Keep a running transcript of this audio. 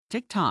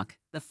TikTok,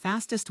 the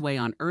fastest way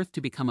on earth to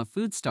become a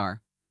food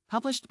star,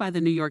 published by the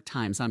New York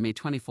Times on May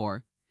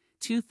 24,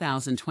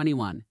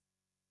 2021.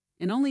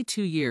 In only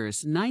 2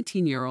 years,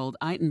 19-year-old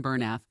Eitan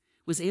Bernath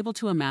was able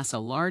to amass a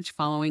large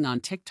following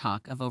on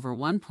TikTok of over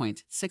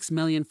 1.6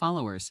 million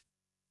followers,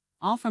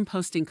 all from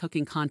posting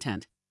cooking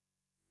content.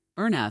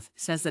 Bernath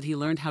says that he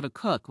learned how to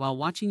cook while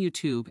watching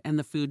YouTube and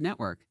the Food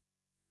Network.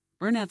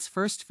 Bernath's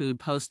first food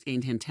post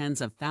gained him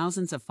tens of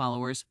thousands of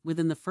followers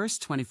within the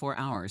first 24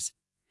 hours.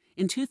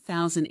 In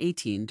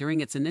 2018,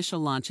 during its initial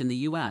launch in the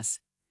US,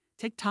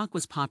 TikTok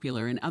was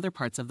popular in other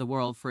parts of the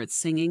world for its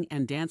singing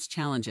and dance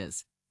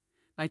challenges.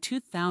 By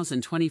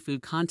 2020,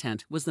 food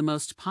content was the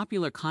most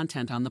popular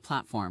content on the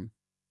platform.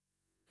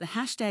 The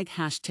hashtag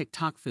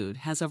 #TikTokFood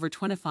has over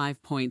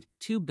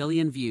 25.2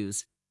 billion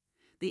views.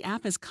 The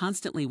app is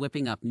constantly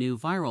whipping up new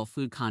viral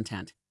food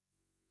content.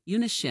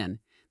 Eunice Shin,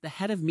 the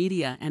head of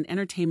media and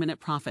entertainment at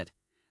Profit,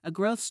 a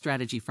growth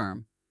strategy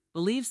firm,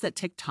 believes that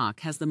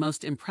TikTok has the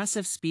most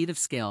impressive speed of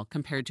scale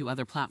compared to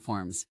other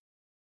platforms.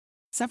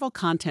 Several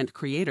content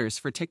creators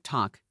for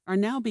TikTok are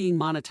now being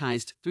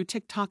monetized through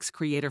TikTok's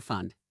Creator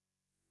Fund.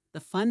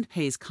 The fund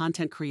pays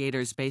content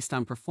creators based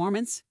on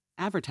performance,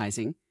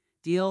 advertising,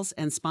 deals,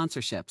 and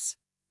sponsorships.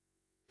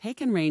 Pay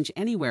can range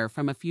anywhere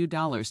from a few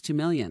dollars to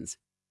millions.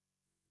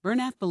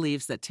 Bernath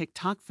believes that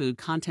TikTok food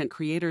content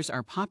creators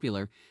are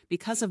popular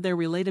because of their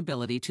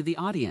relatability to the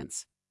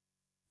audience.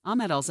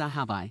 Ahmed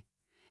Al-Zahabi,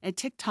 a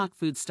TikTok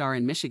food star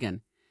in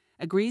Michigan,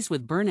 agrees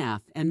with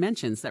Bernath and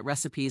mentions that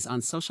recipes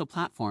on social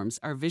platforms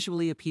are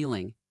visually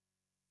appealing.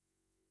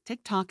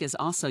 TikTok is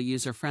also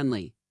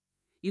user-friendly.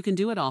 You can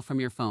do it all from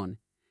your phone.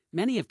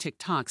 Many of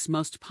TikTok's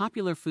most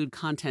popular food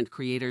content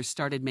creators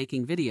started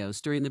making videos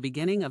during the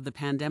beginning of the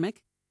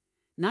pandemic.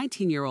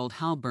 19-year-old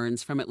Hal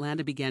Burns from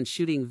Atlanta began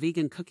shooting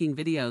vegan cooking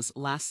videos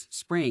last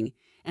spring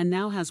and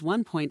now has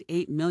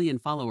 1.8 million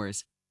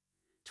followers.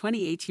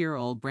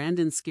 28-year-old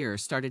Brandon Skier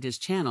started his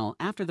channel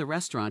after the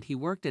restaurant he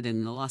worked at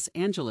in Los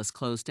Angeles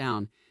closed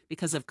down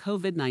because of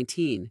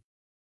COVID-19.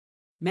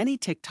 Many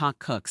TikTok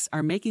cooks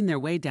are making their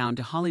way down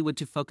to Hollywood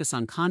to focus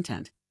on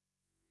content.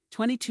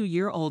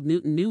 22-year-old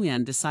Newton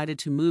Nguyen decided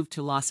to move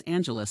to Los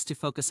Angeles to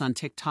focus on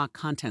TikTok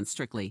content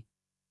strictly.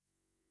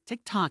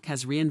 TikTok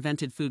has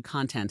reinvented food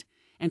content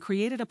and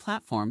created a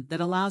platform that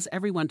allows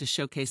everyone to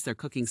showcase their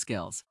cooking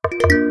skills.